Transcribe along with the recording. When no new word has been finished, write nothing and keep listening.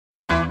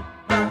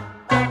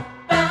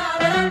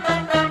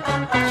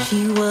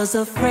She was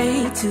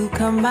afraid to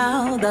come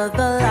out of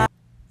the light.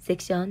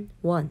 Section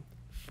 1.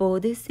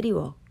 Forward 3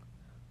 walk.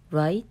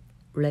 Right,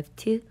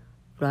 left,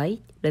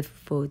 right, left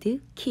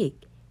forward,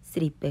 kick.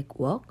 3 back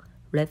walk.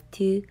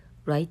 Left,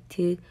 right,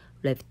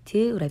 left,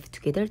 left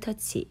together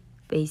touch.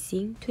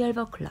 Facing 12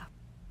 o'clock.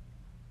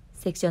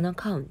 Section 1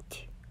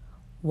 count.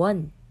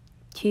 1,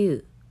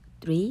 2,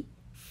 3,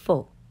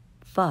 4,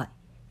 5,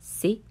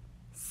 6,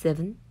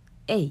 7,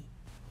 8.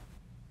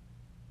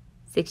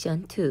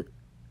 Section 2.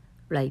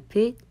 Right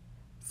foot,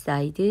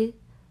 side,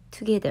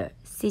 together,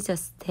 scissor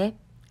step,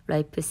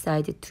 right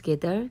side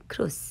together,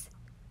 cross.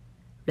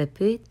 Left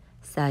foot,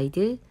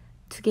 side,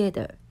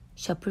 together,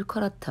 shuffle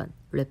quarter turn,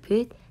 left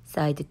foot,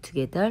 side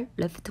together,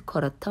 left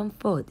quarter turn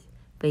forward,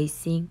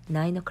 facing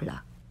 9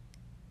 o'clock.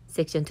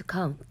 Section 2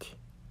 count.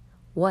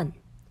 1,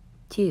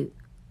 2,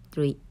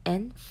 3,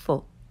 and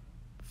 4,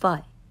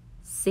 5,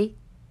 6,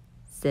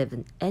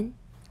 7, and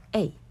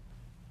 8.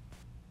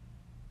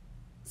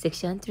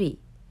 Section 3.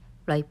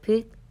 Right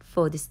foot,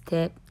 forward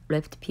step,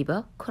 left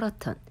pivot, quarter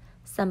turn.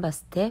 Samba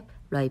step,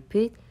 right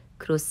foot,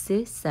 cross,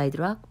 side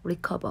rock,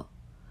 recover.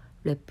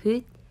 Left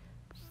foot,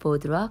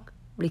 forward rock,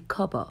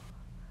 recover.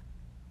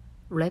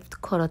 Left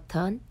quarter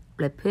turn,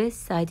 left foot,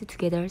 side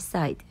together,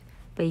 side,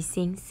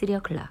 facing 3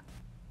 o'clock.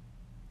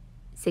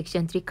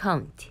 Section 3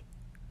 count.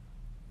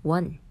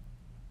 1,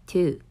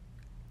 2,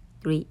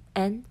 3,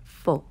 and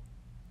 4,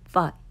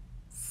 5,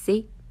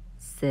 6,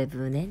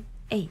 7, and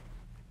 8.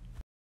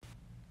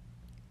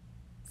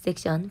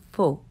 Section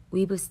 4.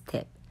 Weave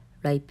step.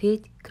 Right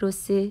foot,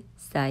 cross,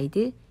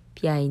 side,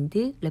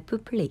 behind, left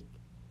flick.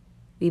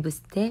 Weave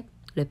step,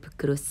 left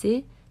cross,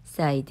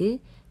 side,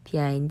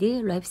 behind,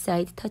 right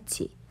side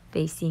touch,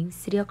 facing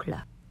 3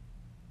 o'clock.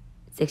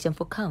 Section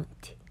 4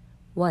 count.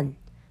 1,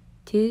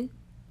 2,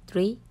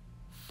 3,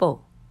 4,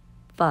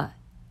 5,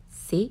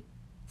 6,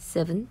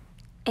 7,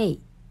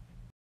 8.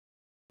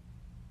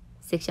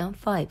 Section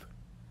 5.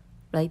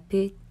 Right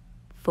foot,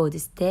 forward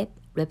step,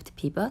 left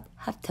pivot,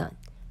 half turn.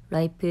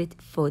 Right foot,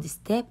 forward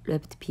step,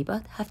 left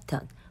pivot, half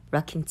turn.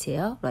 Rocking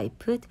chair, right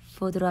foot,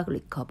 forward rock,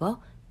 recover,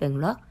 back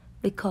rock,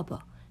 recover,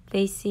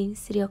 facing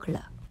 3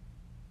 o'clock.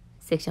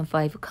 Section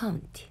 5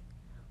 count.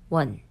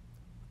 1,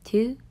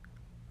 2,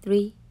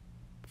 3,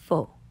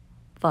 4,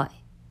 5,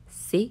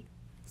 6,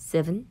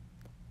 7,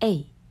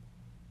 8.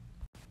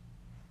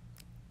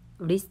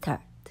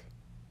 Restart.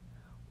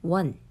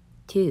 1,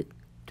 2,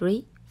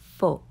 3,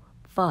 4,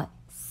 5,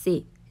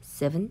 6,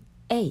 7,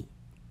 8.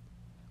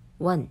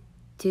 1,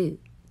 2,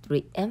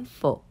 3, and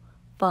 4,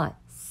 5,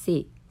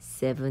 6,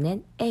 7,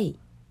 and 8.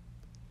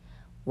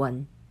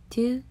 1,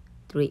 2,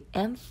 3,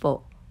 and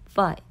 4,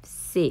 5,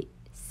 6,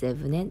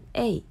 7, and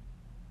 8.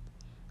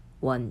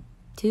 1,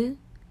 2,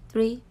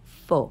 3,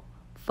 4,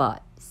 5,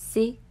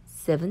 6,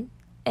 7,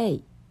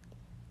 8.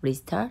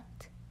 Restart.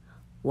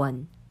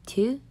 1,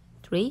 2,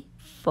 3,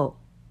 4.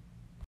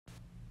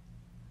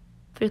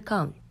 Full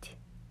count.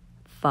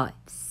 5,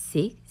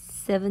 6,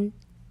 7,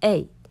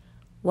 8.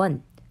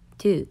 1,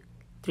 2,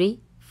 3,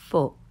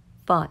 4,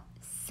 5,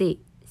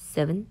 6,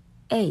 7,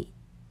 8.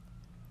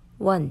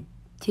 1,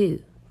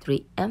 2,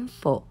 3, and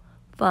 4,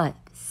 5,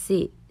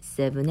 6,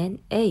 7, and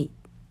 8.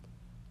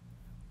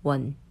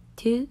 1,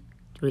 2,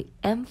 3,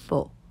 and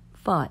 4,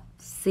 5,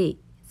 6,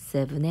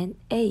 7, and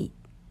 8.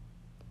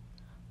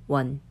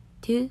 1,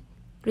 2,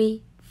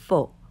 3,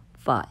 4,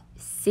 5,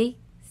 6,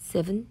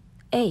 7,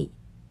 8.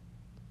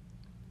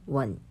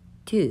 1,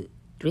 2,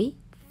 3,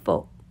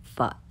 4,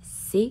 5,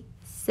 6,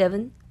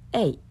 7,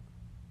 8.